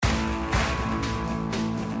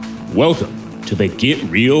Welcome to the Get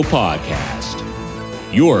Real Podcast,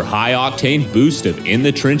 your high-octane boost of in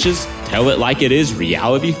the trenches, tell it like it is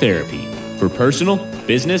reality therapy for personal,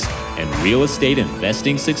 business, and real estate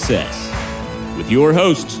investing success. With your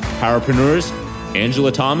hosts, powerpreneurs, Angela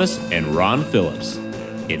Thomas and Ron Phillips.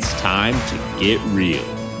 It's time to get real.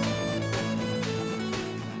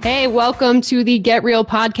 Hey, welcome to the Get Real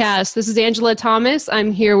Podcast. This is Angela Thomas.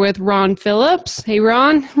 I'm here with Ron Phillips. Hey,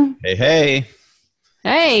 Ron. Hey.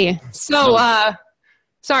 Hey. So,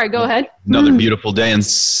 sorry, go ahead. Another beautiful day in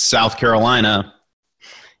South Carolina.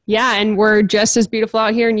 Yeah, and we're just as beautiful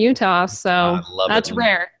out here in Utah, so that's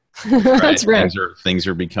rare. That's rare. Things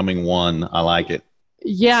are becoming one. I like it.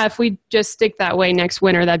 Yeah, if we just stick that way next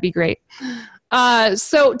winter, that'd be great.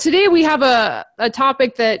 So today we have a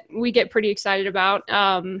topic that we get pretty excited about.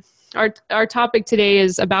 Our topic today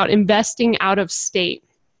is about investing out of state.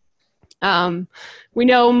 We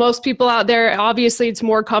know most people out there, obviously it's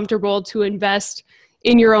more comfortable to invest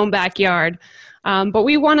in your own backyard. But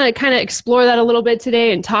we want to kind of explore that a little bit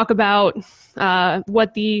today and talk about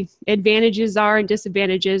what the advantages are and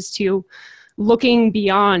disadvantages to looking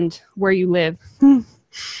beyond where you live.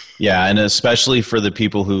 Yeah, and especially for the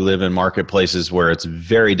people who live in marketplaces where it's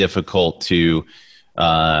very difficult to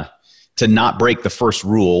not break the first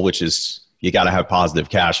rule, which is you got to have positive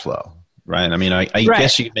cash flow, right? I mean, I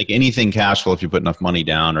guess you can make anything cash flow if you put enough money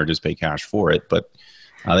down or just pay cash for it, but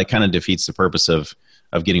that kind of defeats the purpose of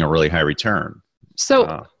getting a really high return.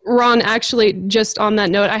 So, Ron, actually, just on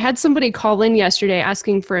that note, I had somebody call in yesterday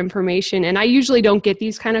asking for information, and I usually don't get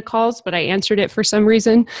these kind of calls, but I answered it for some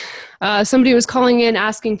reason. Somebody was calling in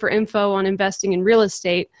asking for info on investing in real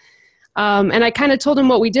estate, and I kind of told him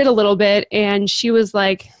what we did a little bit, and she was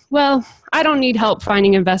like, well, I don't need help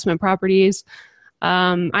finding investment properties.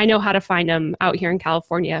 I know how to find them out here in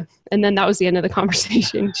California. And then that was the end of the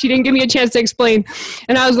conversation. She didn't give me a chance to explain.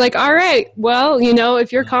 And I was like, all right, well,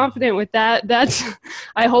 if you're confident with that,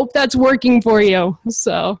 I hope that's working for you.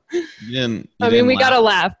 So, we got to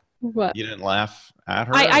laugh. What? You didn't laugh at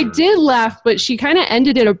her? I did laugh, but she kind of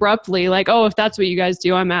ended it abruptly. Like, oh, if that's what you guys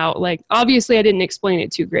do, I'm out. Like, obviously I didn't explain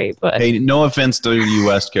it too great, but. Hey, no offense to you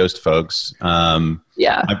West Coast folks.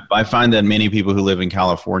 Yeah. I find that many people who live in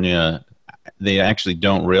California, they actually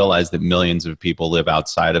don't realize that millions of people live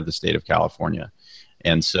outside of the state of California.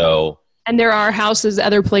 And there are houses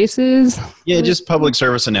other places. Yeah, just public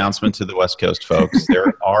service announcement to the West Coast folks.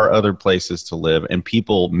 There are other places to live, and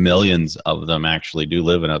millions of them actually do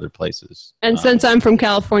live in other places. And since I'm from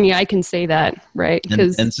California, I can say that, right?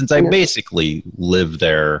 And since I basically lived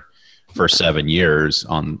there for 7 years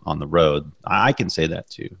on the road, I can say that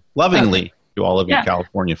too. Lovingly to all of you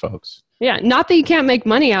California folks. Yeah, not that you can't make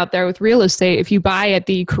money out there with real estate if you buy at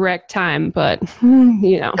the correct time, but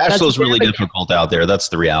cash flow is really difficult out there. That's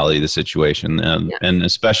the reality of the situation, and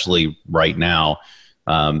especially right now,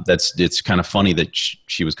 it's kind of funny that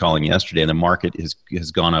she was calling yesterday, and the market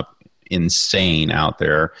has gone up insane out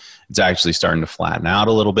there. It's actually starting to flatten out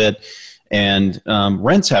a little bit, and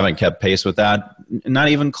rents haven't kept pace with that, not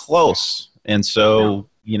even close. And so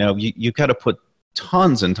you got to put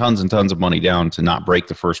tons and tons and tons of money down to not break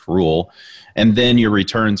the first rule. And then your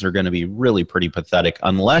returns are going to be really pretty pathetic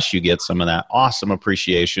unless you get some of that awesome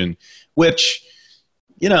appreciation, which,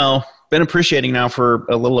 been appreciating now for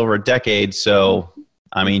a little over a decade. So,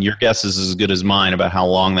 I mean, your guess is as good as mine about how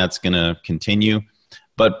long that's going to continue.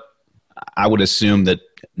 But I would assume that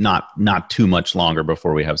not too much longer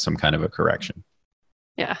before we have some kind of a correction.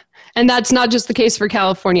 Yeah. And that's not just the case for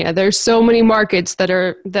California. There's so many markets that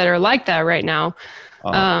are like that right now.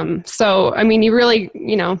 So, I mean, you really,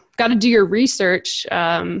 got to do your research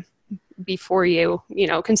before you,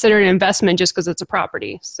 consider an investment just because it's a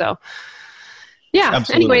property. So, yeah.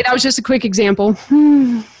 Absolutely. Anyway, that was just a quick example.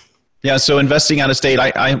 Yeah. So investing out of state,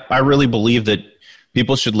 I really believe that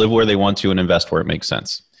people should live where they want to and invest where it makes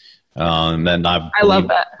sense. And I love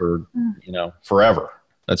that for, forever.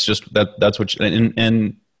 That's just that's what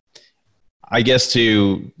and I guess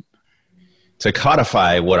to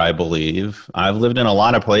codify what I believe, I've lived in a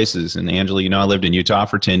lot of places. And Angela, I lived in Utah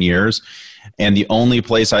for 10 years, and the only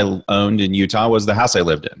place I owned in Utah was the house I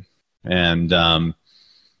lived in. And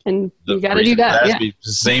you got to do that. Yeah. The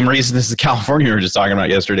same reason as the California we were just talking about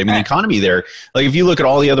yesterday. I mean, the economy there, like if you look at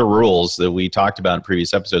all the other rules that we talked about in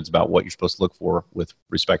previous episodes about what you're supposed to look for with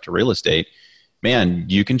respect to real estate, man,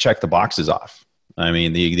 you can check the boxes off. I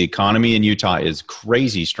mean, the economy in Utah is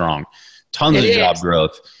crazy strong. Tons of job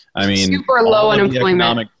growth. I mean, super low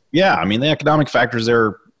unemployment. The economic factors there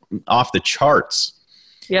are off the charts.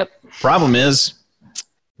 Yep. Problem is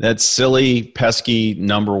that silly, pesky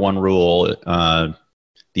number one rule,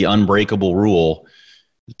 the unbreakable rule.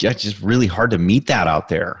 It's just really hard to meet that out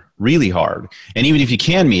there. really hard. And even if you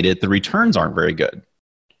can meet it, the returns aren't very good.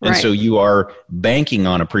 And so you are banking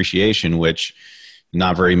on appreciation, which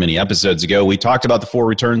not very many episodes ago, we talked about the 4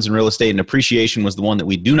 returns in real estate, and appreciation was the one that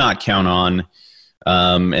we do not count on.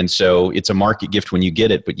 And so it's a market gift when you get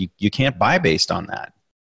it, but you can't buy based on that.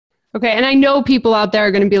 Okay. And I know people out there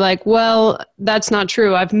are going to be like, well, that's not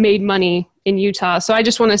true. I've made money in Utah. So I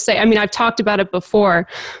just want to say, I mean, I've talked about it before,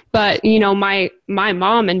 but my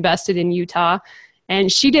mom invested in Utah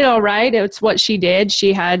and she did all right. It's what she did.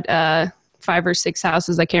 She had, 5 or 6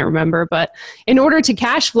 houses. I can't remember, but in order to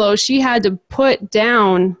cash flow, she had to put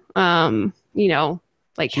down,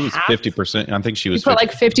 like she was half. 50%. I think she was put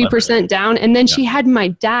like 50% down. And then she had my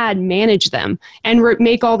dad manage them and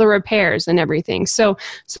make all the repairs and everything. So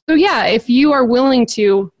yeah, if you are willing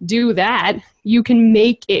to do that, you can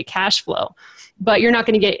make it cash flow, but you're not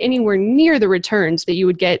going to get anywhere near the returns that you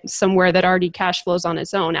would get somewhere that already cash flows on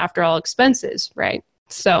its own after all expenses. Right.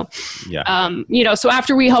 So, so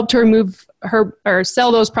after we helped her move her or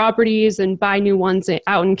sell those properties and buy new ones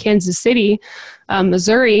out in Kansas City,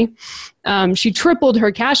 Missouri, she tripled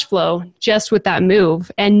her cash flow just with that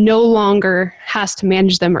move and no longer has to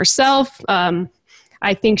manage them herself.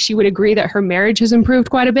 I think she would agree that her marriage has improved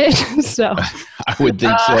quite a bit. So I would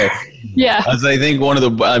think so. Yeah. As I think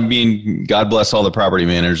God bless all the property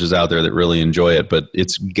managers out there that really enjoy it, but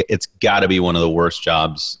it's got to be one of the worst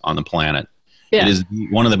jobs on the planet. Yeah. It is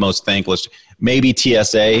one of the most thankless, maybe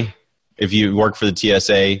TSA, if you work for the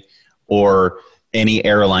TSA or any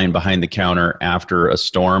airline behind the counter after a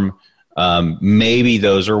storm, maybe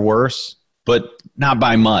those are worse, but not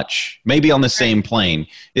by much. Maybe on the same plane.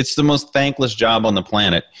 It's the most thankless job on the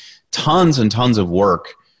planet. Tons and tons of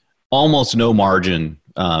work, almost no margin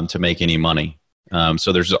to make any money.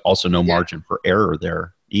 So there's also no margin for error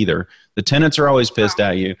there either. The tenants are always pissed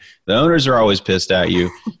at you. The owners are always pissed at you.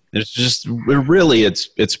 It's just really,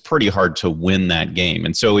 it's pretty hard to win that game.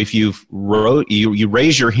 And so if you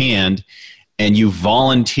raise your hand and you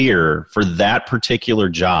volunteer for that particular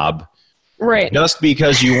job, right, just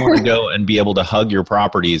because you want to go and be able to hug your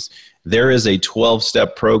properties, there is a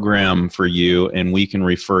 12-step program for you, and we can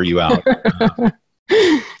refer you out.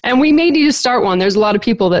 And we may need to start one. There's a lot of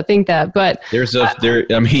people that think that, but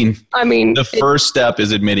the first step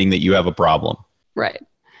is admitting that you have a problem. Right.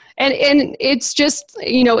 And it's just,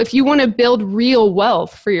 if you want to build real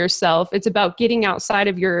wealth for yourself, it's about getting outside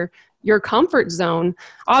of your comfort zone.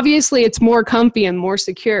 Obviously, it's more comfy and more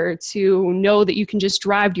secure to know that you can just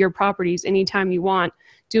drive to your properties anytime you want,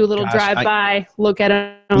 do a little drive-by, look at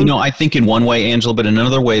them. I think in one way, Angela, but in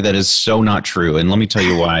another way that is so not true. And let me tell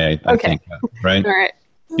you why I think that, right? All right.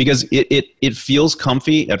 Because it feels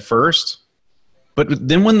comfy at first, but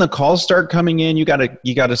then when the calls start coming in, you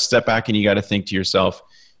gotta step back and you gotta think to yourself,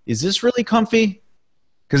 is this really comfy?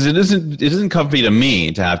 Because it isn't comfy to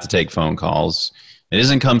me to have to take phone calls. It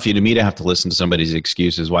isn't comfy to me to have to listen to somebody's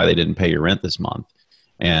excuses why they didn't pay your rent this month,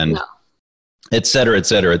 and et cetera, et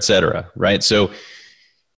cetera, et cetera. Right. So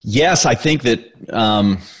yes, I think that,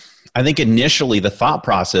 initially the thought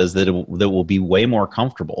process that will be way more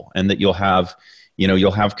comfortable and that you'll have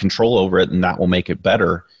control over it and that will make it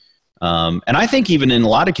better. And I think even in a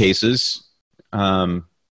lot of cases,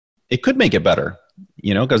 it could make it better,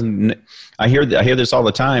 because I hear this all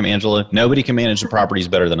the time, Angela, nobody can manage the properties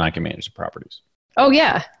better than I can manage the properties. Oh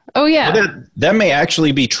yeah. Well, that may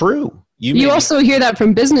actually be true. You also hear that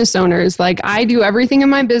from business owners. Like, I do everything in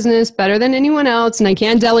my business better than anyone else, and I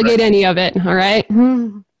can't delegate any of it. All right.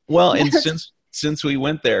 Well, and since we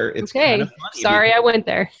went there, it's okay. Kind of funny. Sorry, I went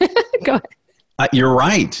there. Go ahead. You're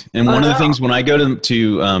right. And one of the things when I go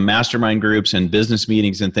to mastermind groups and business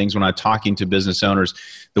meetings and things, when I'm talking to business owners,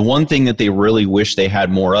 the one thing that they really wish they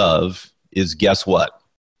had more of is, guess what?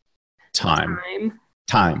 Time.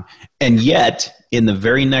 And yet, in the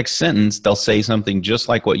very next sentence, they'll say something just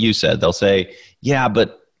like what you said. They'll say, yeah,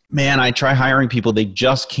 but man, I try hiring people. They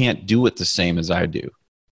just can't do it the same as I do.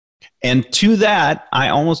 And to that, I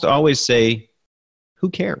almost always say, who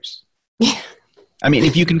cares? I mean,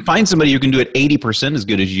 if you can find somebody who can do it 80% as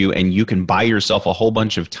good as you and you can buy yourself a whole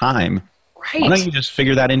bunch of time, why don't you just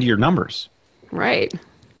figure that into your numbers? Right.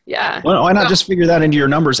 Yeah. Why not just figure that into your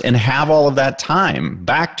numbers and have all of that time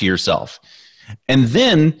back to yourself? And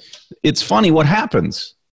then it's funny what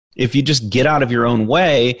happens. If you just get out of your own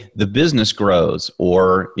way, the business grows.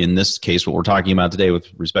 Or in this case, what we're talking about today with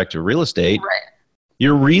respect to real estate,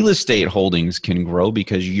 your real estate holdings can grow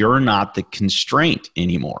because you're not the constraint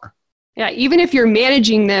anymore. Yeah, even if you're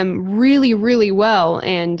managing them really, really well,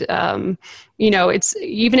 and it's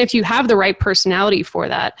even if you have the right personality for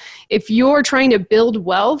that. If you're trying to build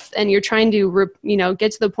wealth and you're trying to,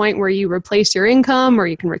 get to the point where you replace your income or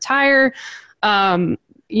you can retire,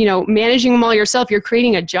 managing them all yourself, you're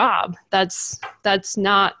creating a job. That's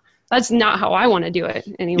not how I want to do it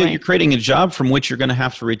anyway. Yeah, you're creating a job from which you're going to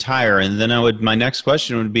have to retire. And then my next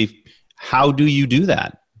question would be, how do you do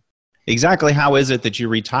that? Exactly how is it that you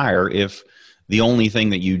retire if the only thing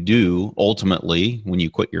that you do ultimately when you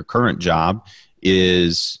quit your current job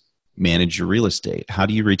is manage your real estate? How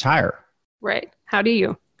do you retire? Right. How do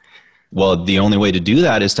you? Well, the only way to do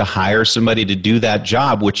that is to hire somebody to do that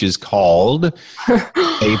job, which is called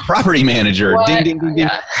a property manager. Ding, ding, ding, ding.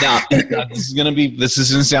 Yeah. Now, this is going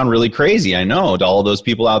to sound really crazy. I know, to all those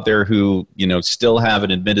people out there who, still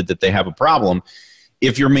haven't admitted that they have a problem.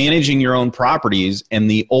 If you're managing your own properties, and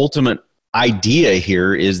the ultimate idea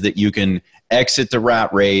here is that you can exit the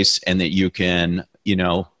rat race and that you can,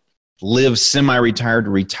 live semi-retired,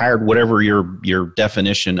 retired, whatever your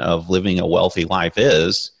definition of living a wealthy life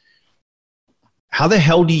is. How the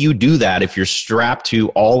hell do you do that if you're strapped to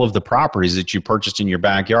all of the properties that you purchased in your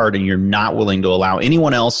backyard and you're not willing to allow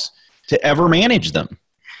anyone else to ever manage them?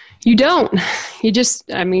 You don't. You just,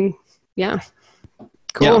 yeah.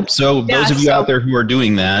 Cool. Yeah. So those of you out there who are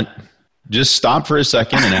doing that, just stop for a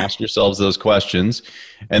second and ask yourselves those questions,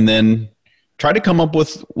 and then try to come up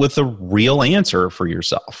with a real answer for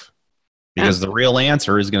yourself. Because the real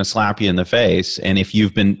answer is going to slap you in the face. And if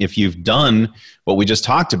you've done what we just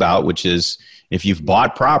talked about, which is if you've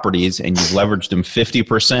bought properties and you've leveraged them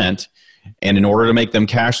 50%, and in order to make them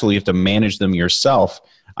cash flow, you have to manage them yourself,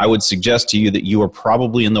 I would suggest to you that you are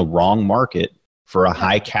probably in the wrong market for a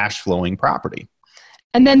high cash flowing property.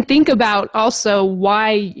 And then think about also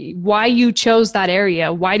why you chose that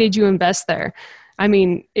area. Why did you invest there?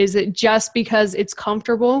 Is it just because it's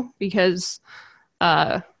comfortable? Because,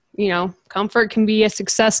 comfort can be a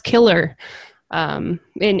success killer in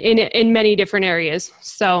many different areas.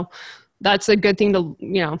 So that's a good thing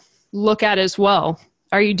to, look at as well.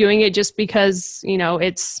 Are you doing it just because,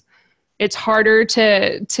 it's harder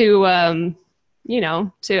to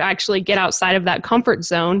actually get outside of that comfort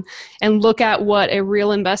zone and look at what a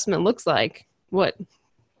real investment looks like,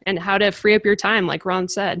 and how to free up your time, like Ron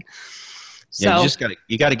said. So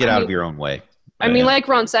you got to get out of your own way. Like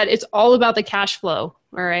Ron said, it's all about the cash flow.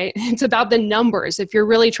 All right. It's about the numbers. If you're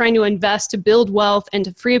really trying to invest to build wealth and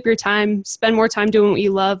to free up your time, spend more time doing what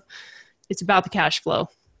you love, it's about the cash flow.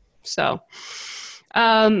 So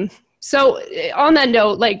on that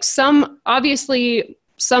note, some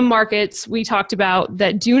markets we talked about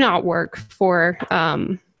that do not work for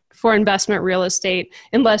investment real estate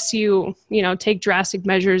unless you take drastic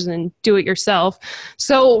measures and do it yourself.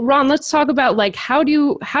 So Ron, let's talk about how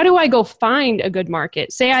do I go find a good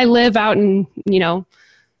market? Say I live out in,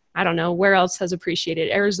 I don't know, where else has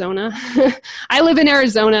appreciated? Arizona. I live in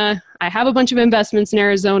Arizona. I have a bunch of investments in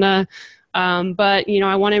Arizona, but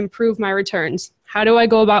I want to improve my returns. How do I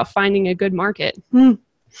go about finding a good market?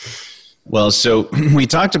 Well, so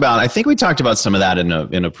I think we talked about some of that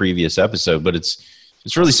in a previous episode, but it's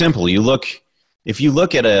really simple. If you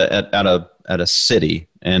look at a city,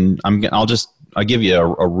 and I'll give you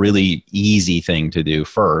a really easy thing to do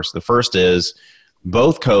first. The first is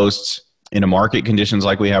both coasts in a market conditions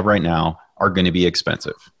like we have right now are going to be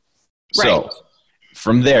expensive. Right. So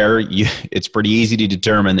from there, it's pretty easy to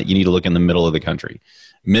determine that you need to look in the middle of the country,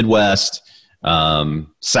 Midwest,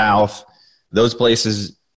 South, those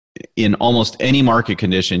places. In almost any market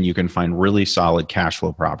condition, you can find really solid cash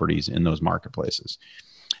flow properties in those marketplaces.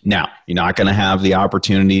 Now, you're not going to have the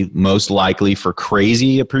opportunity, most likely, for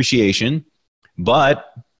crazy appreciation,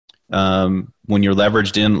 but when you're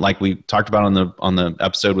leveraged in, like we talked about on the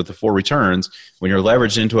episode with the 4 returns, when you're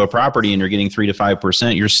leveraged into a property and you're getting 3 to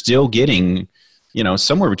 5%, you're still getting,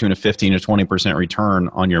 somewhere between a 15 to 20% return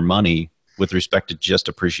on your money with respect to just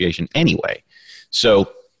appreciation anyway.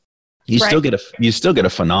 So you still get a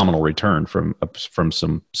phenomenal return from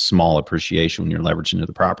some small appreciation when you're leveraged into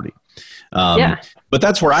the property. But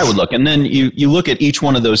that's where I would look. And then you look at each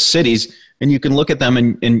one of those cities and you can look at them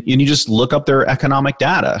and you just look up their economic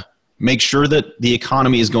data. Make sure that the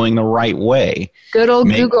economy is going the right way. Good old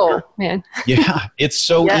Google, man. Yeah, it's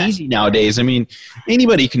so easy nowadays.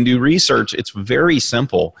 Anybody can do research. It's very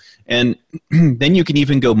simple. And then you can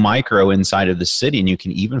even go micro inside of the city, and you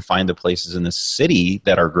can even find the places in the city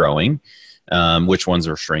that are growing, which ones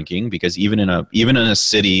are shrinking, because even in a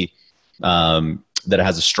city that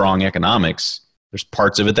has a strong economics, there's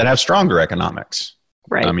parts of it that have stronger economics.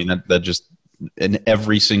 Right. That just in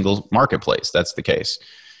every single marketplace, that's the case.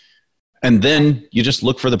 And then you just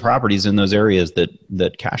look for the properties in those areas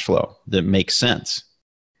that cash flow, that make sense.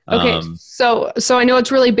 Okay, so I know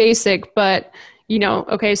it's really basic, but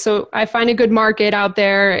okay, so I find a good market out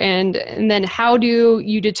there, and then how do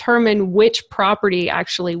you determine which property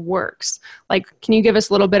actually works? Like, can you give us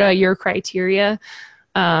a little bit of your criteria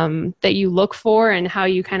that you look for and how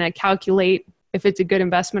you kind of calculate if it's a good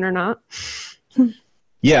investment or not?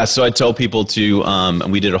 Yeah, so I tell people to,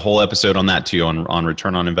 and we did a whole episode on that too, on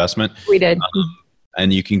return on investment. We did.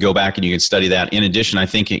 And you can go back and you can study that. In addition, I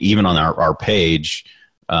think even on our page,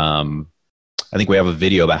 I think we have a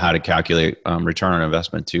video about how to calculate return on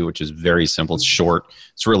investment too, which is very simple. It's short.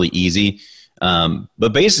 It's really easy.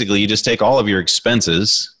 But basically, you just take all of your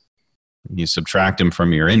expenses, you subtract them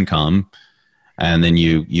from your income, and then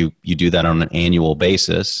you do that on an annual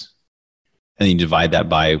basis, and you divide that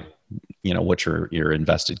by what your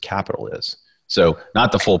invested capital is. So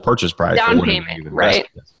not the full purchase price, down payment, right?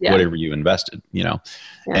 Yeah. Whatever you invested, Yeah.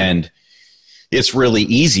 And it's really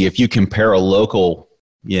easy if you compare a local,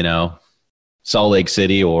 Salt Lake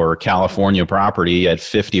City or California property at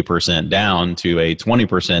 50% down to a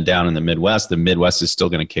 20% down in the Midwest. The Midwest is still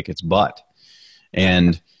going to kick its butt.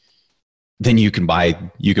 And then you can buy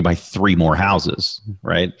 3 more houses,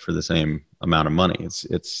 right? For the same amount of money.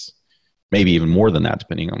 It's maybe even more than that,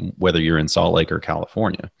 depending on whether you're in Salt Lake or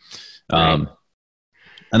California. Right.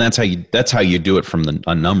 And that's how you do it from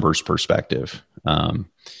a numbers perspective.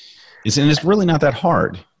 It's really not that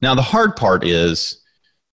hard. Now, the hard part is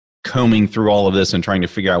combing through all of this and trying to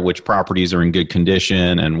figure out which properties are in good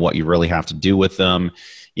condition and what you really have to do with them,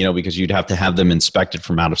 because you'd have to have them inspected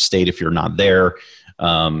from out of state if you're not there.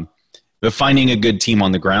 But finding a good team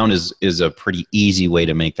on the ground is a pretty easy way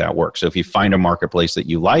to make that work. So if you find a marketplace that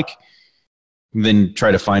you like, then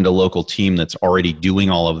try to find a local team that's already doing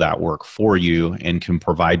all of that work for you and can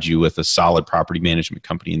provide you with a solid property management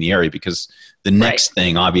company in the area, because the next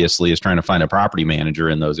thing obviously is trying to find a property manager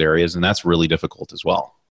in those areas. And that's really difficult as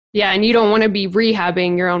well. Yeah. And you don't want to be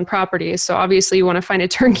rehabbing your own properties. So obviously you want to find a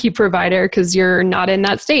turnkey provider because you're not in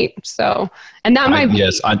that state. So, and that might be.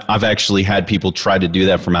 Yes. I've actually had people try to do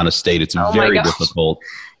that from out of state. It's very difficult.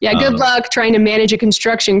 Yeah. Good luck trying to manage a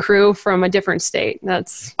construction crew from a different state.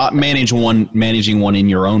 That's managing one in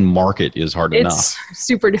your own market is hard enough. It's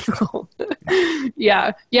super difficult.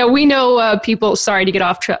 Yeah. Yeah. We know people, sorry to get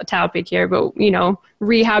off topic here, but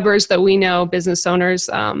rehabbers that we know, business owners,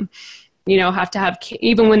 have to have,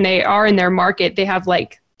 even when they are in their market, they have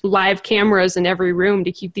like live cameras in every room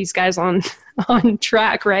to keep these guys on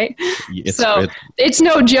track, right? It's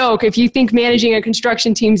no joke. If you think managing a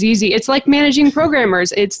construction team's easy, it's like managing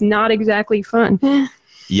programmers. It's not exactly fun.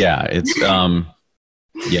 Yeah, it's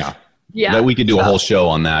yeah. That we could do a whole show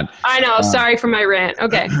on that. I know. Sorry for my rant.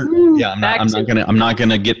 Okay. Yeah, I'm not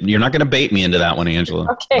gonna get. You're not gonna bait me into that one, Angela.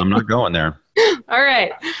 Okay. I'm not going there. All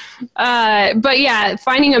right. But yeah,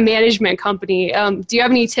 finding a management company. Do you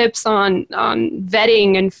have any tips on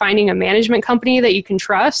vetting and finding a management company that you can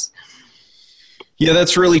trust? Yeah,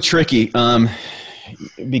 that's really tricky.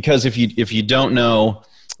 Because if you don't know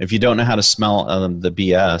how to smell the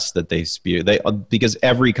BS that they spew, because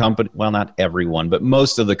every company, well, not everyone, but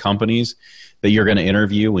most of the companies that you're going to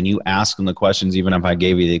interview, when you ask them the questions, even if I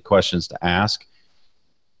gave you the questions to ask,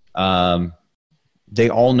 they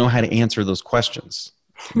all know how to answer those questions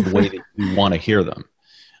the way that you want to hear them.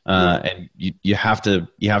 And you have to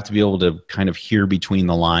be able to kind of hear between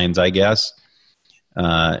the lines, I guess,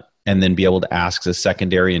 and then be able to ask the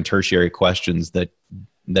secondary and tertiary questions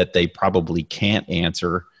that they probably can't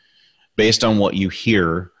answer based on what you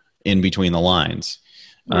hear in between the lines.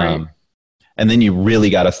 Right. And then you really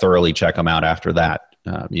got to thoroughly check them out after that.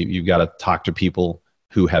 You've got to talk to people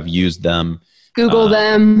who have used them. Google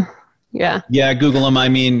them. Yeah. Yeah, Google them. I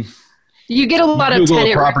mean, you get a lot of Google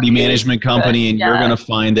a property management company, and you're going to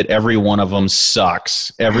find that every one of them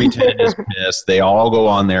sucks. Every tenant is pissed. They all go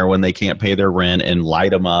on there when they can't pay their rent and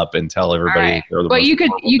light them up and tell everybody. Right. But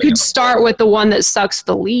you could start with the one that sucks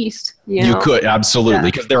the least. You could,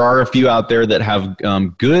 absolutely, because there are a few out there that have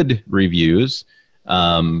good reviews,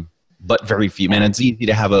 but very few. Man, it's easy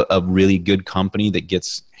to have a really good company that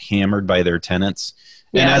gets hammered by their tenants.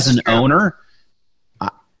 Yeah, and as an owner,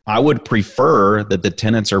 I would prefer that the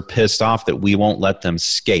tenants are pissed off that we won't let them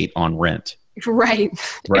skate on rent. Right.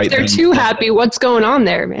 If they're too happy, what's going on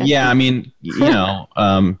there, man? Yeah, I mean,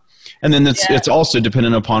 and then it's also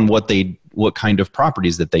dependent upon what kind of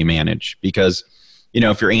properties that they manage, because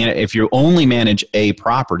if you only manage A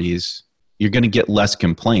properties, you're going to get less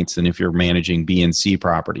complaints than if you're managing B and C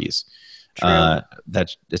properties.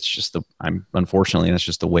 Unfortunately, that's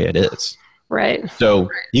just the way it is. Right. So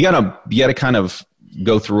you gotta kind of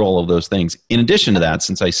go through all of those things. In addition to that,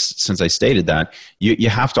 since I stated that, you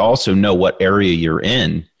have to also know what area you're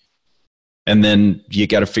in, and then you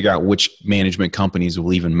got to figure out which management companies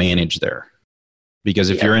will even manage there. Because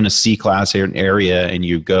if you're in a C-class area and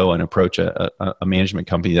you go and approach a management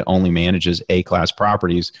company that only manages A-class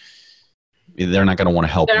properties, they're not going to want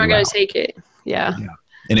to help you. They're not going to take it. Yeah.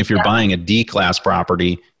 And if you're buying a D-class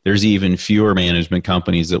property, there's even fewer management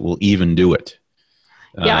companies that will even do it.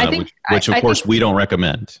 I think, which of course we don't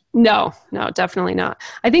recommend. No, definitely not.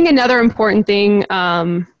 I think another important thing,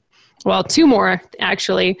 two more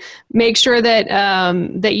actually, make sure that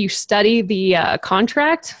that you study the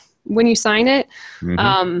contract when you sign it.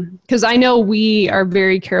 Because I know we are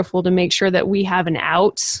very careful to make sure that we have an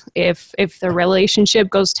out. If the relationship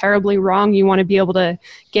goes terribly wrong, you want to be able to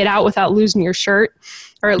get out without losing your shirt.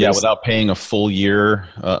 Or at least, without paying a full year.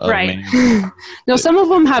 Right. No, some of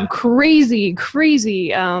them have crazy,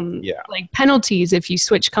 like penalties if you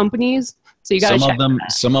switch companies. So you got to check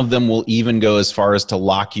that. Some of them will even go as far as to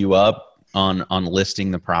lock you up on listing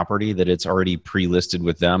the property, that it's already pre-listed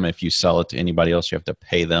with them. If you sell it to anybody else, you have to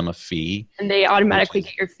pay them a fee. And they automatically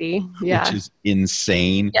get your fee. Yeah. Which is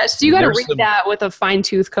insane. Yeah, so you got to read that with a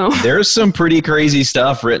fine-tooth comb. There's some pretty crazy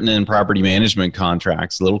stuff written in property management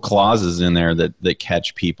contracts, little clauses in there that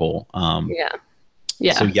catch people.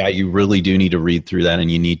 Yeah. So you really do need to read through that, and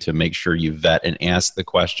you need to make sure you vet and ask the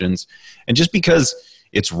questions. And just because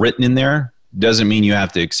it's written in there doesn't mean you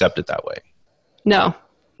have to accept it that way. No,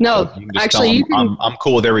 so actually, I'm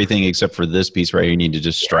cool with everything except for this piece right here. You need to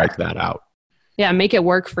just strike that out. Yeah, make it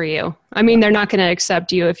work for you. I mean, they're not going to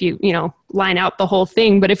accept you if you line out the whole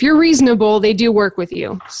thing. But if you're reasonable, they do work with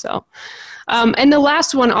you. So, and the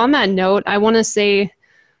last one on that note, I want to say,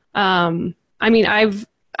 I've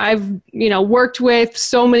worked with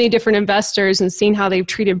so many different investors and seen how they've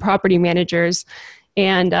treated property managers.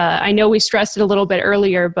 And I know we stressed it a little bit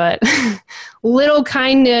earlier, but little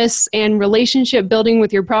kindness and relationship building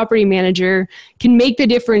with your property manager can make the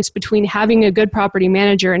difference between having a good property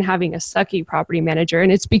manager and having a sucky property manager. And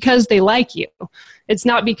it's because they like you. It's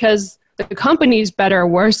not because the company's better or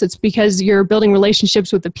worse. It's because you're building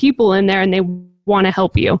relationships with the people in there and they want to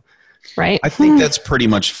help you, right? I think that's pretty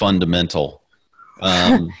much fundamental.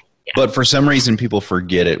 But for some reason, people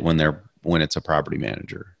forget it when it's a property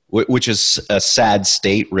manager, which is a sad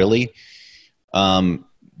state, really.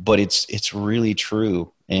 But it's really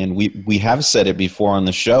true. And we have said it before on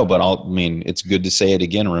the show, but it's good to say it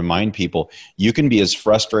again and remind people, you can be as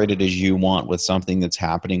frustrated as you want with something that's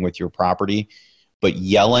happening with your property, but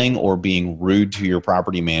yelling or being rude to your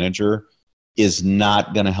property manager is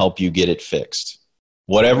not going to help you get it fixed.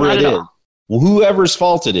 Whatever it is, whoever's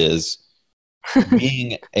fault it is,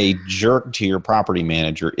 being a jerk to your property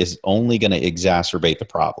manager is only going to exacerbate the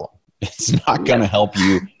problem. It's not going to help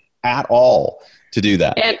you at all to do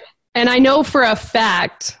that. And I know for a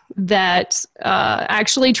fact that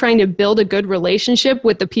actually trying to build a good relationship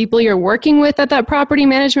with the people you're working with at that property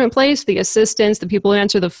management place, the assistants, the people who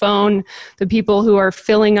answer the phone, the people who are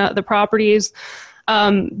filling out the properties,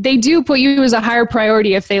 they do put you as a higher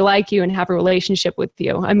priority if they like you and have a relationship with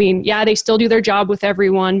you. I mean, they still do their job with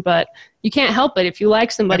everyone, but you can't help it. If you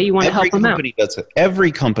like somebody, you want to help them out.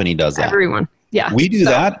 Every company does that. Everyone. Yeah. We do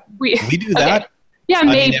that. We do that. Yeah,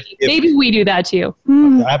 maybe we do that too.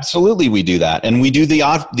 Absolutely, we do that, and we do the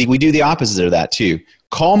opposite of that too.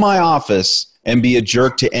 Call my office and be a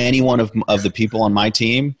jerk to any one of the people on my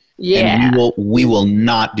team, and we will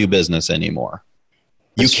not do business anymore.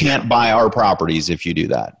 You can't buy our properties if you do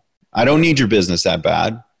that. I don't need your business that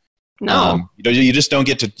bad. No, you just don't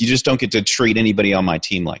get to treat anybody on my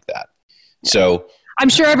team like that. Yeah. So. I'm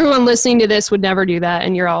sure everyone listening to this would never do that,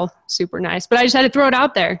 and you're all super nice. But I just had to throw it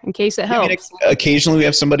out there in case it helps. Occasionally we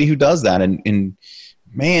have somebody who does that, and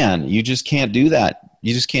man, you just can't do that.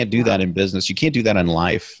 You just can't do that in business. You can't do that in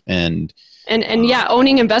life. And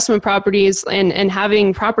owning investment properties and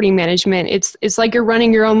having property management, it's like you're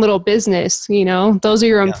running your own little business. Those are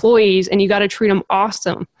your employees, and you got to treat them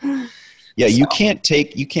awesome. Yeah, so. You can't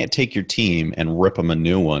take your team and rip them a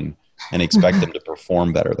new one and expect them to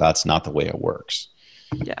perform better. That's not the way it works.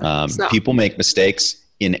 Yeah, people make mistakes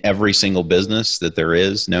in every single business that there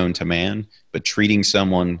is known to man, but treating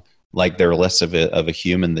someone like they're less of a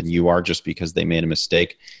human than you are just because they made a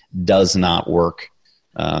mistake does not work.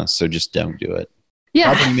 So just don't do it.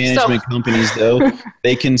 Yeah. Property management companies, though,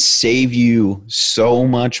 they can save you so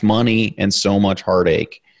much money and so much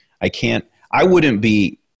heartache. I wouldn't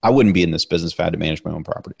be in this business if I had to manage my own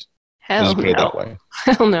properties. Hell no. That way.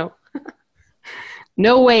 Hell no.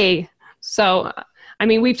 No way. So,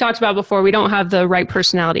 we've talked about before, we don't have the right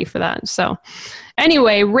personality for that. So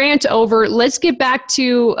anyway, rant over. Let's get back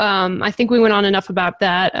to, I think we went on enough about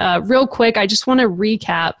that. Real quick, I just want to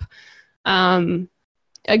recap.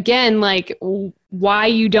 Again, like why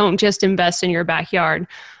you don't just invest in your backyard.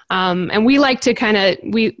 And we like to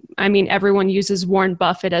everyone uses Warren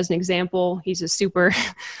Buffett as an example. He's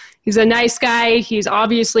a nice guy. He's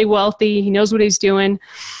obviously wealthy. He knows what he's doing.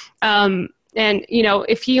 And,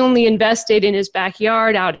 if he only invested in his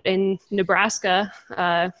backyard out in Nebraska,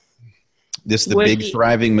 this the big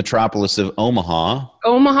thriving metropolis of Omaha,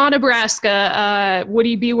 Nebraska, would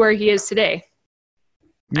he be where he is today?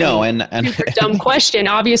 No, and super dumb question.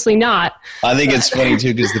 Obviously not. I think it's funny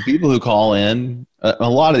too, because the people who call in, a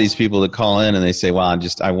lot of these people that call in and they say, "Well,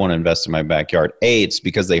 I want to invest in my backyard." A, it's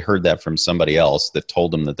because they heard that from somebody else that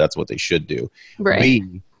told them that that's what they should do. Right.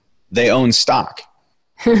 B, they own stock,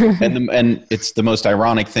 and it's the most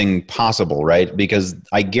ironic thing possible, right? Because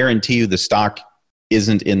I guarantee you, the stock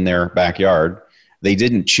isn't in their backyard. They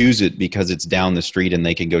didn't choose it because it's down the street and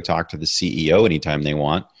they can go talk to the CEO anytime they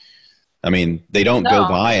want. I mean, they don't go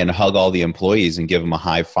by and hug all the employees and give them a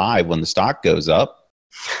high five when the stock goes up.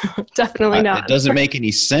 Definitely not. It doesn't make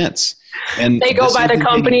any sense. And they go by the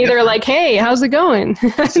company. They're like, "Hey, how's it going?"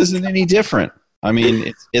 This isn't any different. I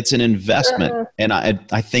mean, it's an investment. And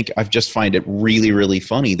I think I just find it really, really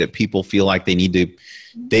funny that people feel like it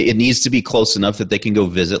needs to be close enough that they can go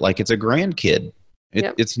visit like it's a grandkid.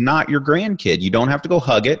 It's not your grandkid. You don't have to go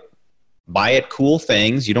hug it. Buy it cool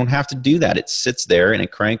things. You don't have to do that. It sits there and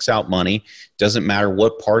it cranks out money. Doesn't matter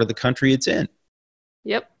what part of the country it's in.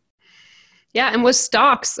 Yep. Yeah. And with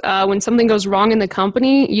stocks, when something goes wrong in the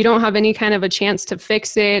company, you don't have any kind of a chance to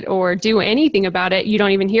fix it or do anything about it. You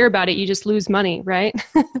don't even hear about it. You just lose money, right?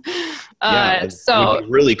 So it'd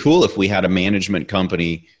be really cool if we had a management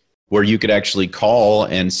company where you could actually call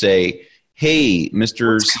and say, "Hey,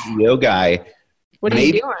 Mr. CEO guy, what are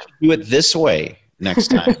you doing? Do it this way next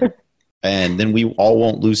time." And then we all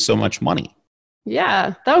won't lose so much money.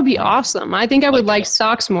 Yeah, that would be awesome. I think I would like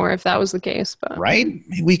stocks more if that was the case. But right?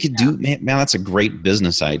 Maybe we could do, man, that's a great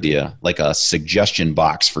business idea. Like a suggestion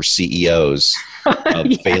box for CEOs of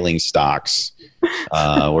failing stocks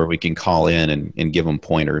where we can call in and give them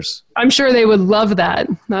pointers. I'm sure they would love that.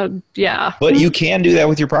 Yeah. But you can do that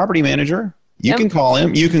with your property manager. You can call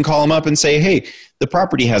him. You can call him up and say, "Hey, the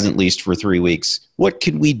property hasn't leased for 3 weeks. What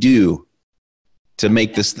could we do to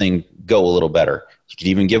make this thing go a little better?" You could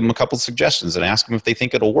even give them a couple of suggestions and ask them if they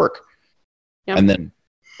think it'll work. Yep. And then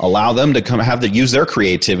allow them to use their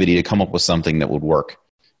creativity to come up with something that would work.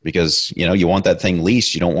 Because, you want that thing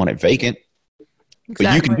leased. You don't want it vacant. Exactly.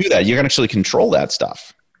 But you can do that. You can actually control that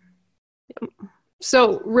stuff.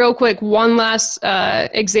 So real quick, one last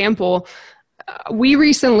example. We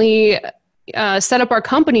recently set up our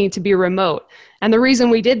company to be remote. And the reason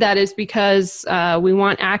we did that is because we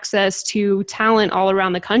want access to talent all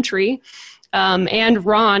around the country. And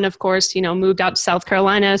Ron, of course, moved out to South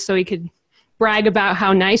Carolina so he could brag about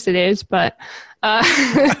how nice it is. But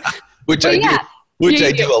which I do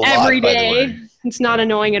a lot every day. It's not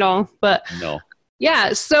annoying at all. But no.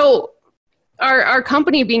 Yeah. So our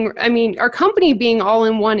company being all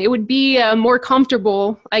in one, it would be more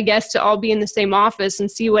comfortable, I guess, to all be in the same office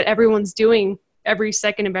and see what everyone's doing every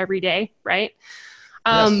second of every day, right?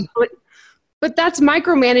 Yes. But that's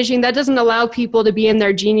micromanaging. That doesn't allow people to be in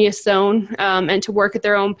their genius zone and to work at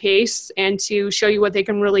their own pace and to show you what they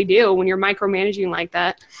can really do when you're micromanaging like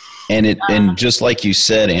that. And just like you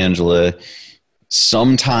said, Angela,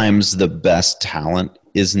 sometimes the best talent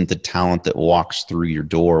isn't the talent that walks through your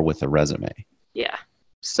door with a resume. Yeah,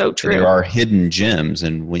 so true. There are hidden gems,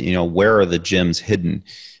 and where are the gems hidden?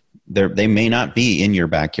 They may not be in your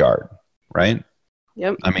backyard, right?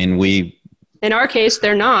 Yep. I mean, in our case,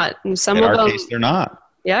 they're not. And in our case, they're not.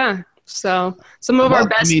 Yeah. So some of our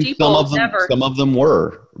best people some of them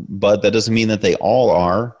were, but that doesn't mean that they all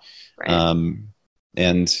are. Right.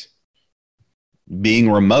 And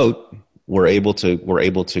being remote, we're able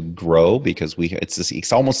to grow because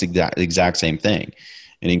it's almost the exact same thing.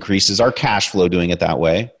 It increases our cash flow doing it that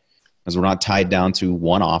way, because we're not tied down to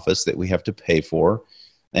one office that we have to pay for.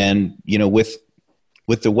 And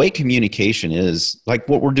with the way communication is, like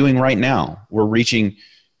what we're doing right now, we're reaching,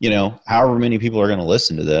 however many people are going to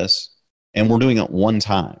listen to this, and we're doing it one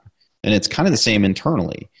time. And it's kind of the same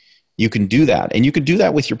internally. You can do that. And you can do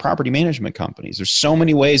that with your property management companies. There's so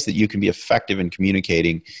many ways that you can be effective in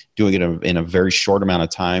communicating, doing it in a very short amount of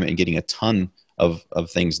time and getting a ton of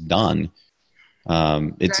things done.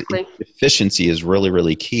 Efficiency is really,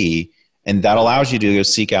 really key. And that allows you to go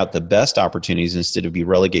seek out the best opportunities instead of be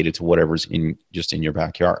relegated to whatever's in your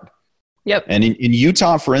backyard. Yep. And in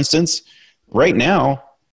Utah, for instance, right now,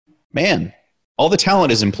 man, all the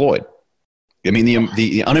talent is employed. I mean,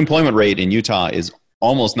 the unemployment rate in Utah is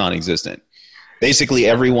almost non-existent. Basically,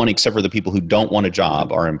 everyone except for the people who don't want a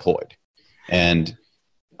job are employed. And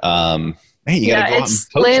Hey, you got to go out and it's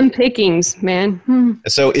slim pickings, man.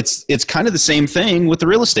 So it's kind of the same thing with the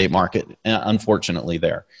real estate market, unfortunately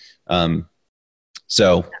there.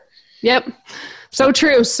 Yep. So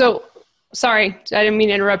true. So sorry, I didn't mean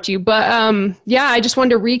to interrupt you, but I just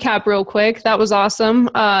wanted to recap real quick. That was awesome.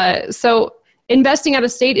 So investing out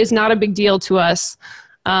of state is not a big deal to us.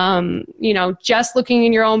 Just looking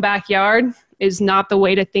in your own backyard is not the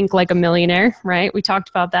way to think like a millionaire, right? We talked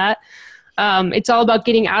about that. It's all about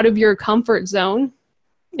getting out of your comfort zone,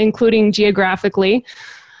 including geographically.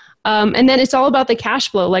 And then it's all about the cash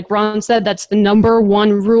flow. Like Ron said, that's the number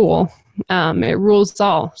one rule. It rules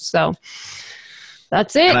all. So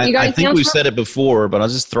that's it. I think we've said it before, but I'll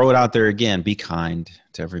just throw it out there again. Be kind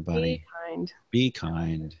to everybody. Be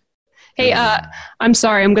kind. Hey, I'm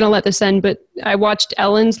sorry, I'm going to let this end, but I watched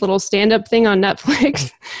Ellen's little stand-up thing on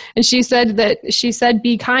Netflix, and she said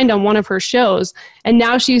be kind on one of her shows, and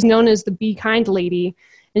now she's known as the Be Kind lady.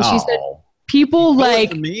 And she said people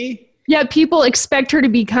like me? Yeah, people expect her to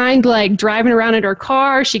be kind, like driving around in her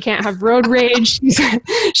car. She can't have road rage. She said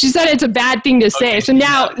it's a bad thing to say. So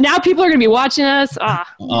now people are going to be watching us.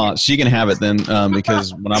 She can have it then,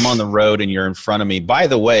 because when I'm on the road and you're in front of me, by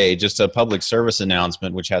the way, just a public service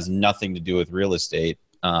announcement, which has nothing to do with real estate.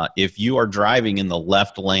 If you are driving in the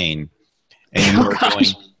left lane and you are going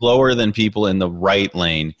slower than people in the right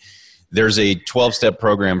lane, there's a 12-step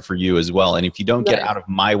program for you as well. And if you don't get out of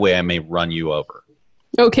my way, I may run you over.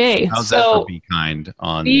 Okay. How's that for be kind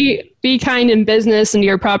on? Be kind in business and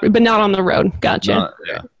your property, but not on the road. Gotcha.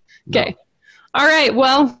 Okay. All right.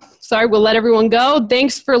 Well, sorry, we'll let everyone go.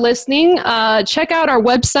 Thanks for listening. Check out our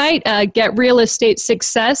website,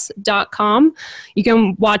 getrealestatesuccess.com. You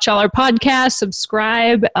can watch all our podcasts,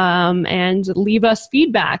 subscribe, and leave us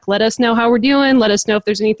feedback. Let us know how we're doing. Let us know if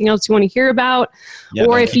there's anything else you want to hear about,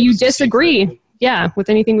 or if you disagree. With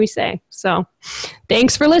anything we say. So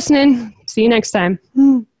thanks for listening. See you next time.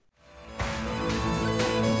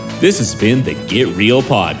 This has been the Get Real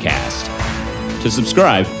Podcast. To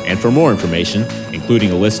subscribe and for more information, including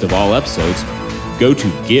a list of all episodes, go to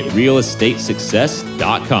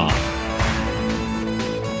getrealestatesuccess.com.